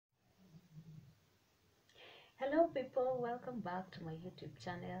Hello people, welcome back to my YouTube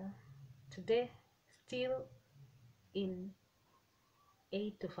channel. Today, still in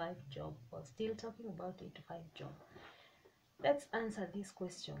 8 to 5 job, or still talking about 8 to 5 job. Let's answer these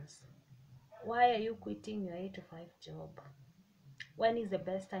questions. Why are you quitting your 8 to 5 job? When is the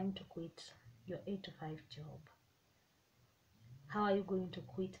best time to quit your 8 to 5 job? How are you going to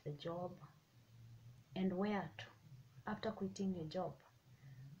quit the job? And where to? After quitting your job,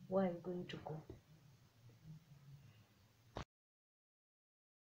 where are you going to go?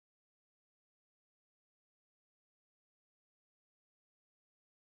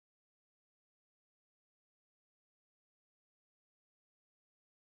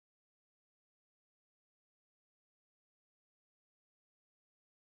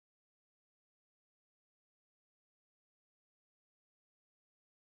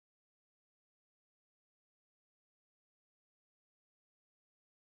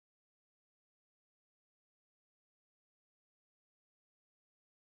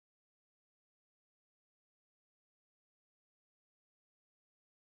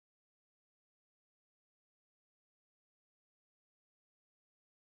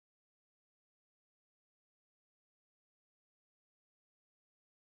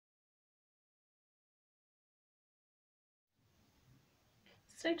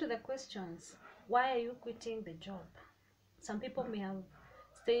 Straight to the questions. Why are you quitting the job? Some people may have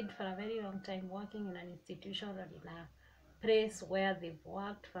stayed for a very long time working in an institution or in a place where they've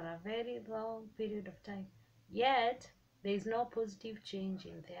worked for a very long period of time. Yet there is no positive change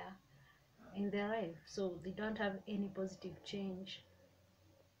in their life. So they don't have any positive change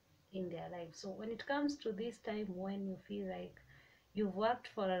in their life. So when it comes to this time when you feel like you've worked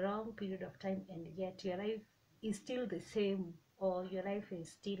for a long period of time and yet your life is still the same, or your life is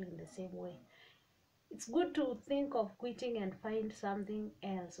still in the same way, it's good to think of quitting and find something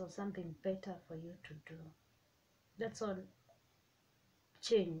else or something better for you to do. That's all.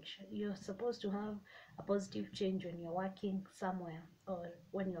 Change. You're supposed to have a positive change when you're working somewhere or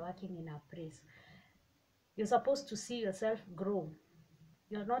when you're working in a place. You're supposed to see yourself grow.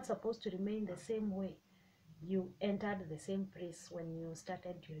 You're not supposed to remain the same way you entered the same place when you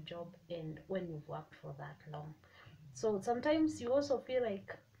started your job and when you've worked for that long. So sometimes you also feel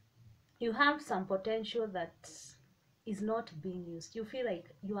like you have some potential that is not being used. You feel like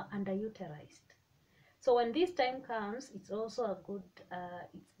you are underutilized. So when this time comes, it's also a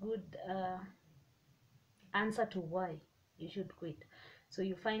good answer to why you should quit. So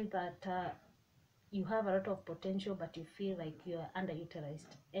you find that you have a lot of potential, but you feel like you are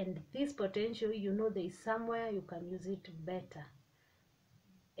underutilized, and this potential, there is somewhere you can use it better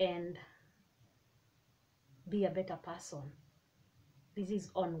and be a better person. This is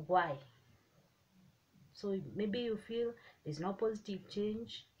on why. So maybe you feel there's no positive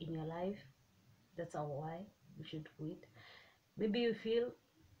change in your life. That's a why you should quit. Maybe you feel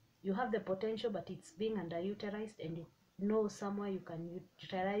you have the potential but it's being underutilized, and you know somewhere you can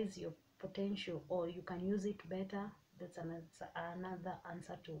utilize your potential or you can use it better. That's another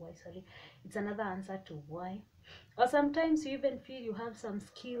answer to why. Sorry, it's another answer to why. Or sometimes you even feel you have some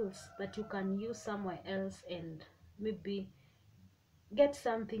skills that you can use somewhere else and maybe get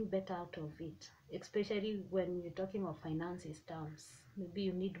something better out of it, especially when you're talking of finances terms. Maybe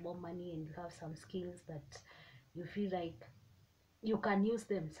you need more money and you have some skills that you feel like you can use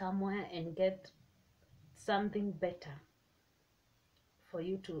them somewhere and get something better for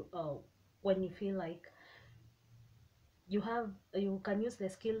you to when you feel like you can use the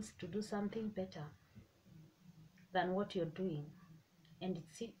skills to do something better than what you're doing, and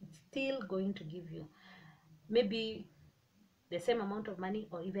it's still going to give you maybe the same amount of money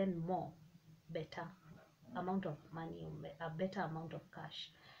or even more better amount of money, or a better amount of cash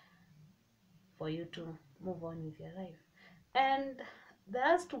for you to move on with your life. And the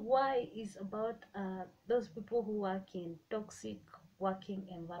last why is about those people who work in toxic working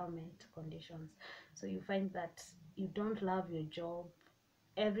environment conditions. So you find that you don't love your job.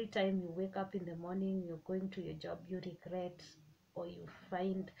 Every time you wake up in the morning, you're going to your job, you regret, or you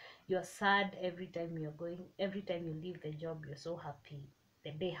find you're sad every time you leave the job. You're so happy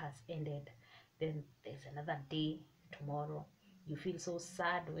the day has ended, then there's another day tomorrow. You feel so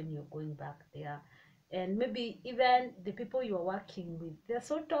sad when you're going back there. And maybe even the people you are working with, they're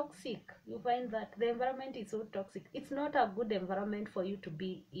so toxic. You find that the environment is so toxic. It's not a good environment for you to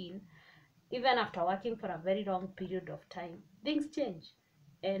be in. Even after working for a very long period of time, things change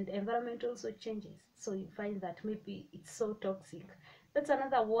and environment also changes. So you find that maybe it's so toxic. That's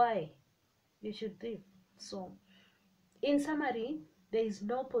another why you should leave. So in summary, there is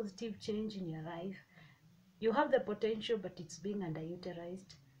no positive change in your life. You have the potential but it's being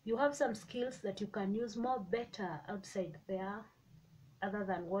underutilized. You have some skills that you can use more better outside there other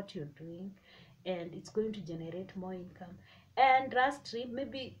than what you're doing, and it's going to generate more income. And lastly,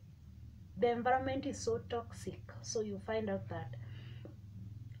 maybe the environment is so toxic, so you find out that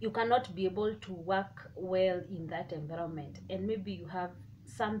you cannot be able to work well in that environment, and maybe you have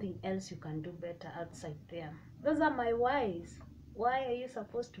something else you can do better outside there. Those are my whys. Why are you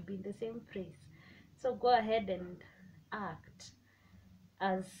supposed to be in the same place? So go ahead and act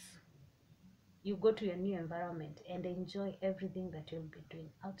as you go to your new environment and enjoy everything that you'll be doing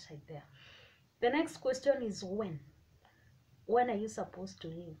outside there. The next question is when are you supposed to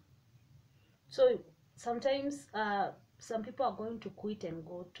leave? So sometimes some people are going to quit and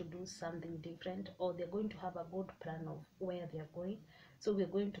go to do something different, or they're going to have a good plan of where they're going. So we're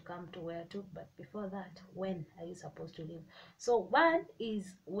going to come to where to, but before that, when are you supposed to leave? So one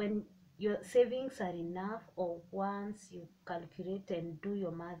is when your savings are enough, or once you calculate and do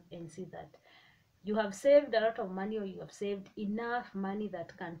your math and see that you have saved a lot of money, or you have saved enough money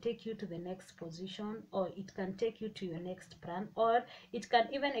that can take you to the next position, or it can take you to your next plan, or it can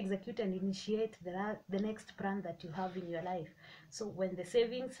even execute and initiate the next plan that you have in your life. So when the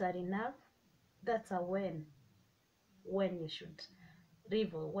savings are enough, that's a when you should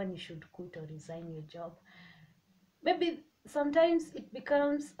leave, or when you should quit or resign your job. Maybe sometimes it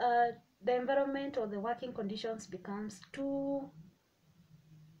becomes the environment or the working conditions becomes too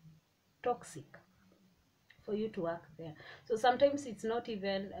toxic for you to work there. So sometimes it's not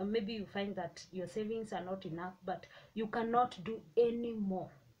even maybe you find that your savings are not enough, but you cannot do any more.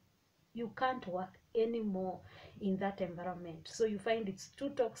 You can't work anymore in that environment. So you find it's too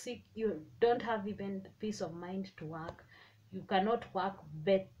toxic. You don't have even peace of mind to work. You cannot work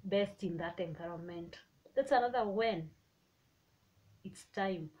best in that environment. That's another when it's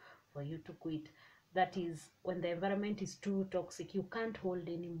time for you to quit. That is when the environment is too toxic, you can't hold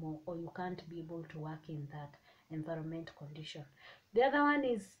anymore, or you can't be able to work in that environment condition. The other one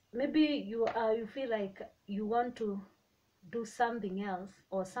is maybe you feel like you want to do something else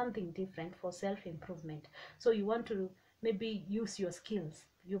or something different for self-improvement. So you want to maybe use your skills.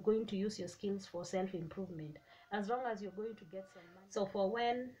 You're going to use your skills for self-improvement, as long as you're going to get some money. So for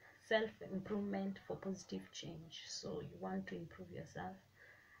when self-improvement, for positive change. So you want to improve yourself,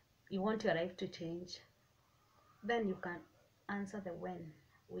 you want your life to change, then you can answer the when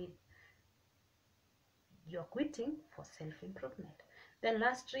with you're quitting for self-improvement. Then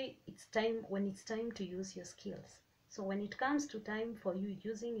lastly, it's time when it's time to use your skills. So when it comes to time for you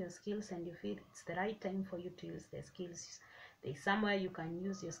using your skills and you feel it's the right time for you to use the skills, there's somewhere you can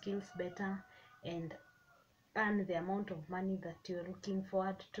use your skills better and earn the amount of money that you're looking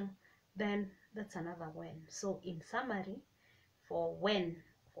forward to, then that's another when. So in summary, for when,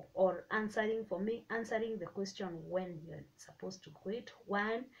 or answering for me, answering the question when you're supposed to quit,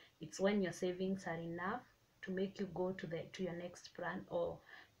 one, it's when your savings are enough to make you go to your next plan, or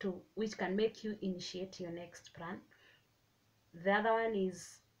to which can make you initiate your next plan. The other one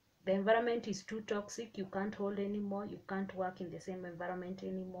is the environment is too toxic, you can't hold anymore, you can't work in the same environment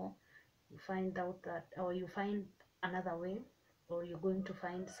anymore. You find out that, or you find another way, or you're going to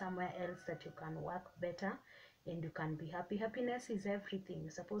find somewhere else that you can work better and you can be happy. Happiness is everything.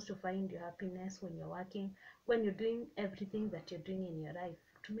 You're supposed to find your happiness when you're working, when you're doing everything that you're doing in your life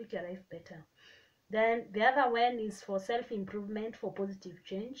to make your life better. Then the other one is for self-improvement, for positive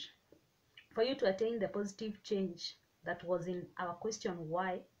change. For you to attain the positive change that was in our question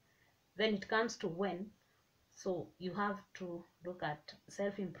why, then it comes to when. So you have to look at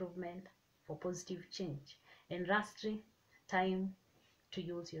self-improvement for positive change. And lastly, time to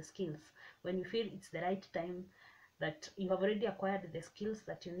use your skills. When you feel it's the right time, that you have already acquired the skills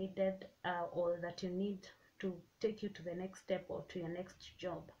that you needed, or that you need to take you to the next step or to your next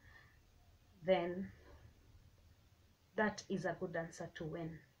job, then that is a good answer to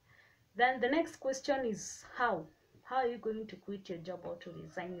when. Then the next question is how. How are you going to quit your job or to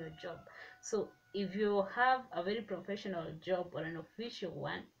resign your job? So if you have a very professional job or an official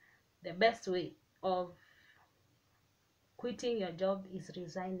one, the best way of quitting your job is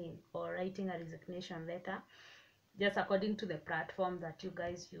resigning or writing a resignation letter, just according to the platform that you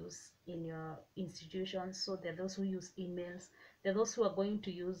guys use in your institutions. So there are those who use emails, there are those who are going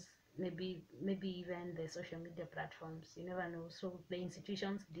to use maybe even the social media platforms, you never know. So the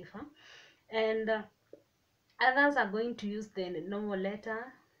institutions differ, and others are going to use the normal letter,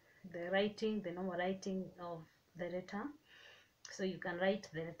 the normal writing of the letter. So you can write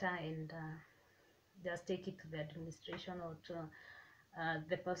the letter and just take it to the administration, or to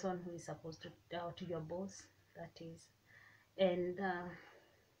the person who is supposed to your boss, that is. And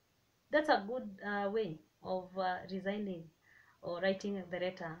that's a good way of resigning or writing the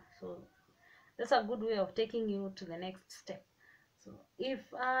letter. So that's a good way of taking you to the next step. So if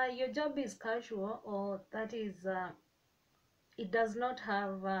your job is casual, or that is it does not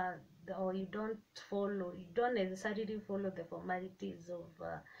have or you don't necessarily follow the formalities of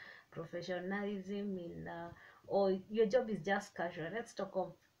professionalism in or your job is just casual. Let's talk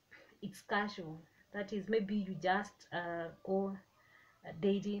of it's casual. That is, maybe you just go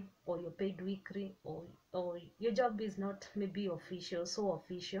daily, or you're paid weekly, or your job is not maybe official, so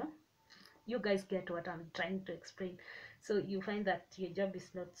official. You guys get what I'm trying to explain. So you find that your job is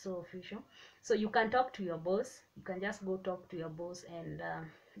not so official, so you can talk to your boss. You can just go talk to your boss and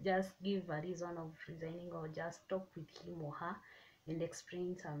just give a reason of resigning, or just talk with him or her and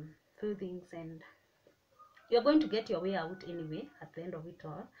explain some few things, and you're going to get your way out anyway at the end of it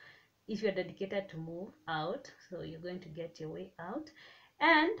all. If you're dedicated to move out, so you're going to get your way out.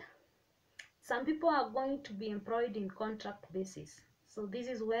 And some people are going to be employed in contract basis, so this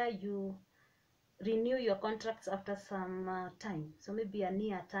is where you renew your contracts after some time. So maybe a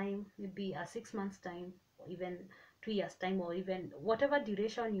near time, maybe a 6 months time, or even 2 years time, or even whatever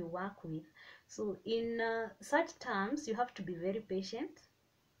duration you work with. So in such terms, you have to be very patient,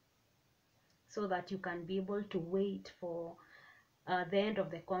 so that you can be able to wait for the end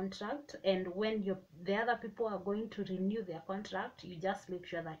of the contract. And when the other people are going to renew their contract, you just make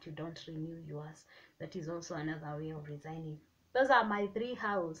sure that you don't renew yours. That is also another way of resigning. Those are my 3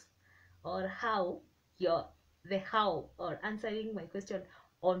 hows, or how your the how, or answering my question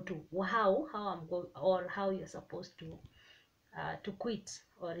onto how I'm going, or how you're supposed to quit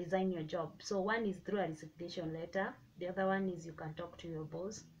or resign your job. So one is through a resignation letter, the other one is you can talk to your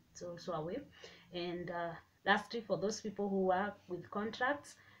boss. It's also a way. And lastly, for those people who work with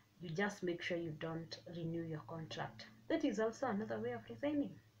contracts, you just make sure you don't renew your contract. That is also another way of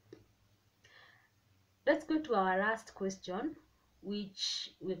resigning. Let's go to our last question,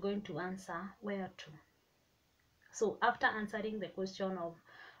 which we're going to answer where to. So after answering the question of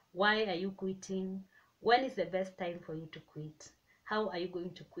why are you quitting, when is the best time for you to quit, how are you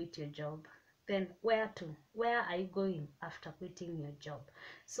going to quit your job, then where are you going after quitting your job.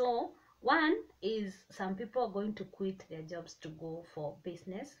 So one is, some people are going to quit their jobs to go for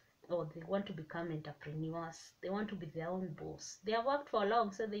business, or they want to become entrepreneurs. They want to be their own boss. They have worked for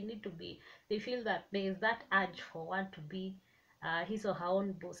long, so they feel that there is that urge for one to be his or her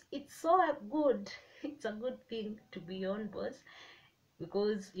own boss. It's so good. It's a good thing to be your own boss,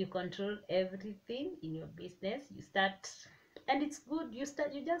 because you control everything in your business. You start, and it's good. You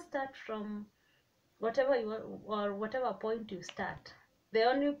just start from whatever you want, or whatever point you start. The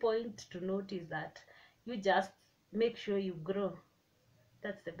only point to note is that you just make sure you grow.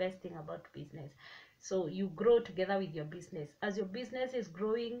 That's the best thing about business. So you grow together with your business. As your business is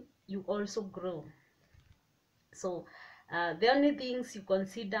growing, you also grow. So the only things you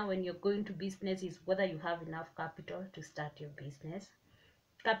consider when you're going to business is whether you have enough capital to start your business.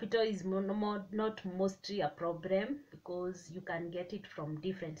 Capital is not mostly a problem, because you can get it from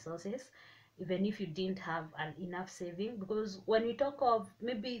different sources, even if you didn't have enough saving. Because when we talk of,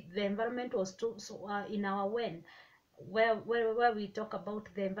 maybe the environment was too, so in our where we talk about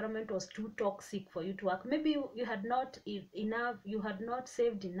the environment was too toxic for you to work, maybe you had not enough, you had not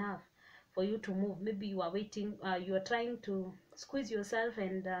saved enough for you to move. Maybe you are waiting, you are trying to squeeze yourself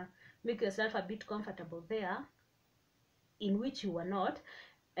and make yourself a bit comfortable there, in which you were not.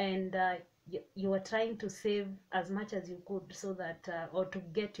 And you were trying to save as much as you could, so that or to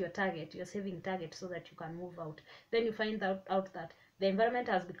get your target, your saving target, so that you can move out. Then you find out that the environment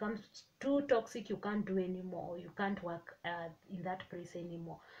has become too toxic, you can't do anymore, or you can't work in that place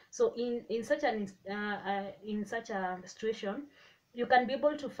anymore. So in such a situation, you can be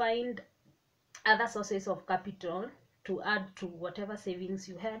able to find other sources of capital to add to whatever savings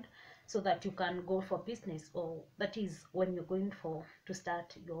you had, so that you can go for business, or that is when you're going for to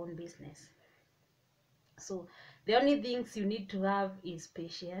start your own business. So the only things you need to have is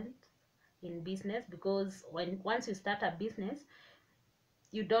patience in business, because once you start a business,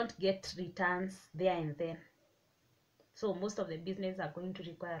 you don't get returns there and then. So most of the business are going to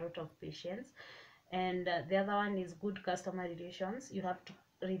require a lot of patience. And the other one is good customer relations. You have to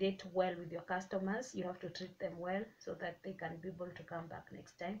relate well with your customers. You have to treat them well, so that they can be able to come back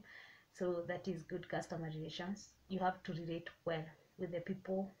next time. So that is good customer relations. You have to relate well with the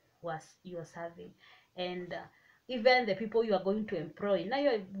people you are serving, and even the people you are going to employ. Now you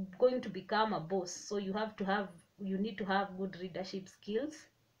are going to become a boss, so you need to have good leadership skills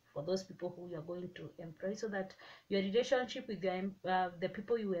for those people who you are going to employ, so that your relationship with the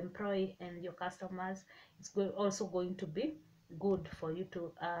people you employ and your customers is also going to be good, for you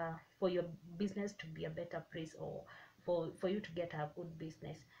to for your business to be a better place, or for you to get a good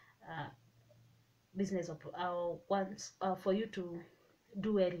business, uh, once for you to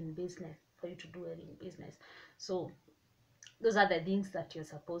do well in business, So those are the things that you're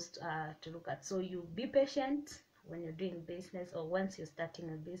supposed to look at. So you be patient when you're doing business, or once you're starting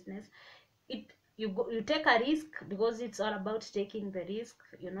a business. You take a risk, because it's all about taking the risk.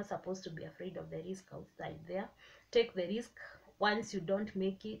 You're not supposed to be afraid of the risk outside there. Take the risk. Once you don't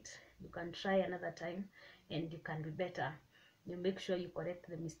make it, you can try another time, and you can be better. You make sure you correct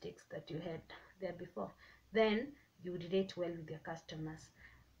the mistakes that you had there before. Then you relate well with your customers.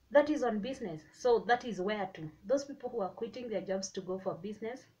 That is on business. So that is where to those people who are quitting their jobs to go for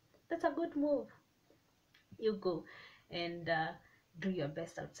business, that's a good move. You go and do your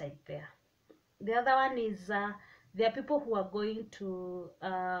best outside there. The other one is there are people who are going to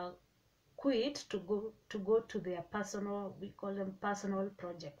quit to go to their personal, we call them personal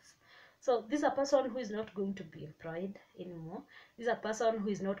projects. So this is a person who is not going to be employed anymore. This is a person who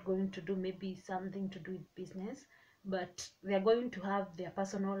is not going to do maybe something to do with business, but they are going to have their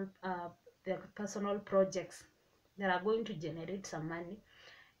personal projects that are going to generate some money,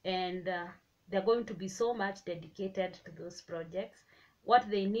 and they're going to be so much dedicated to those projects. What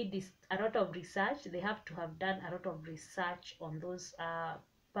they need is a lot of research. They have to have done a lot of research on those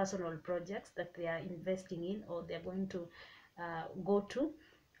personal projects that they are investing in, or they're going to go to,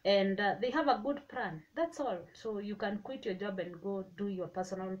 and they have a good plan. That's all. So you can quit your job and go do your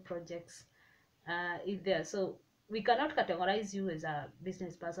personal projects in there. So we cannot categorize you as a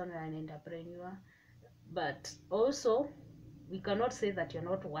business person or an entrepreneur, but also we cannot say that you're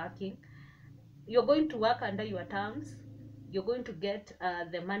not working. You're going to work under your terms. You're going to get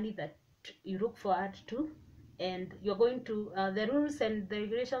the money that you look forward to, and you're going to the rules and the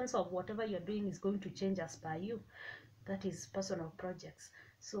regulations of whatever you're doing is going to change as per you. That is personal projects.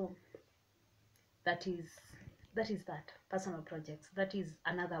 So that is that personal projects. That is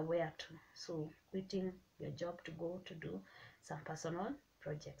another where to. So quitting your job to go to do some personal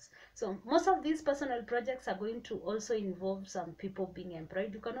projects. So most of these personal projects are going to also involve some people being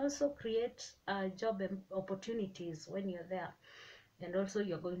employed. You can also create job opportunities when you're there, and also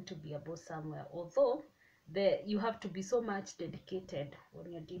you're going to be a boss somewhere. Although you have to be so much dedicated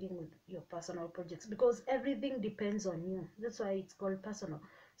when you're dealing with your personal projects, because everything depends on you. That's why it's called personal.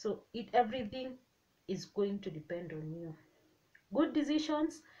 So everything is going to depend on you. Good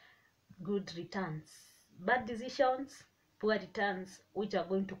decisions, good returns. Bad decisions, poor returns, which are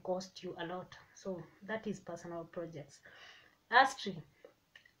going to cost you a lot. So that is personal projects. Lastly,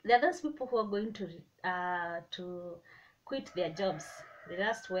 there are those people who are going to quit their jobs. The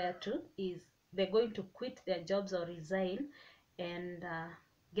last where to is they're going to quit their jobs or resign, and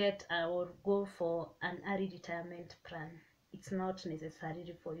get or go for an early retirement plan. It's not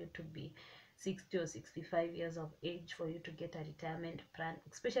necessary for you to be 60 or 65 years of age for you to get a retirement plan,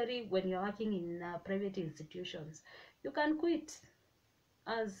 especially when you're working in private institutions. You can quit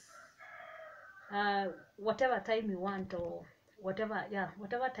as whatever time you want, or whatever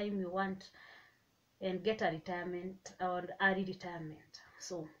time you want, and get a retirement or early retirement.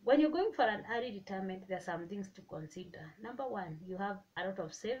 So when you're going for an early retirement, there are some things to consider. Number one, you have a lot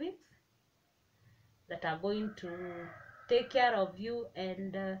of savings that are going to take care of you,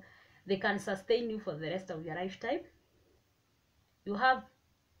 and they can sustain you for the rest of your lifetime. You have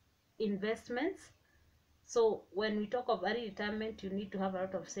investments. So when we talk of early retirement, you need to have a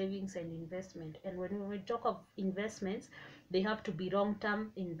lot of savings and investment. And when we talk of investments, they have to be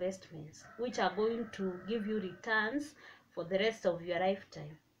long-term investments, which are going to give you returns for the rest of your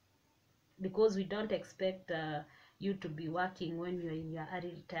lifetime. Because we don't expect you to be working when you're in your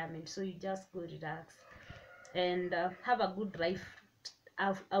early retirement. So you just go relax and have a good life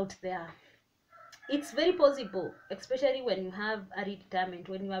out there. It's very possible, especially when you have early retirement,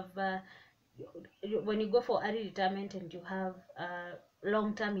 when you have when you go for early retirement and you have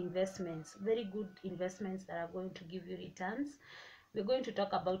long-term investments, very good investments that are going to give you returns. We're going to talk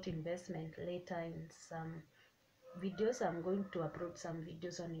about investment later in some videos. I'm going to upload some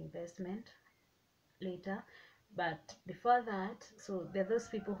videos on investment later, but before that, so there are those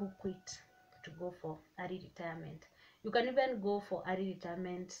people who quit to go for early retirement. You can even go for early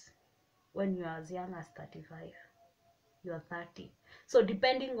retirement when you are as young as 35, you're 30. So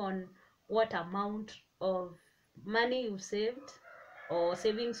depending on what amount of money you've saved or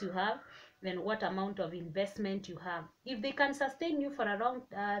savings you have, then what amount of investment you have. If they can sustain you for a long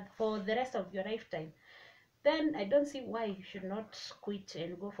for the rest of your lifetime, then I don't see why you should not quit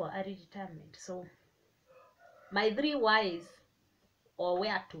and go for early retirement. So my 3 whys, or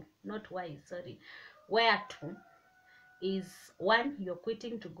where to, not why, sorry, where to is one, you're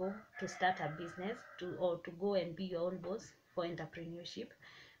quitting to go to start a business or to go and be your own boss for entrepreneurship.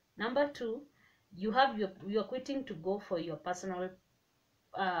 Number two, you're quitting to go for your personal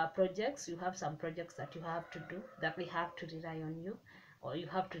projects. You have some projects that you have to do that they have to rely on you, or you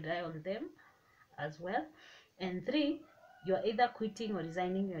have to rely on them as well. And three, you're either quitting or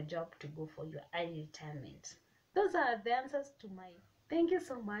resigning your job to go for your early retirement. Those are the answers to my. Thank you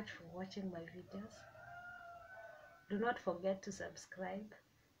so much for watching my videos. Do not forget to subscribe,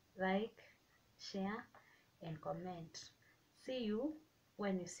 like, share, and comment. See you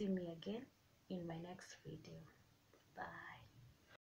when you see me again in my next video. Bye.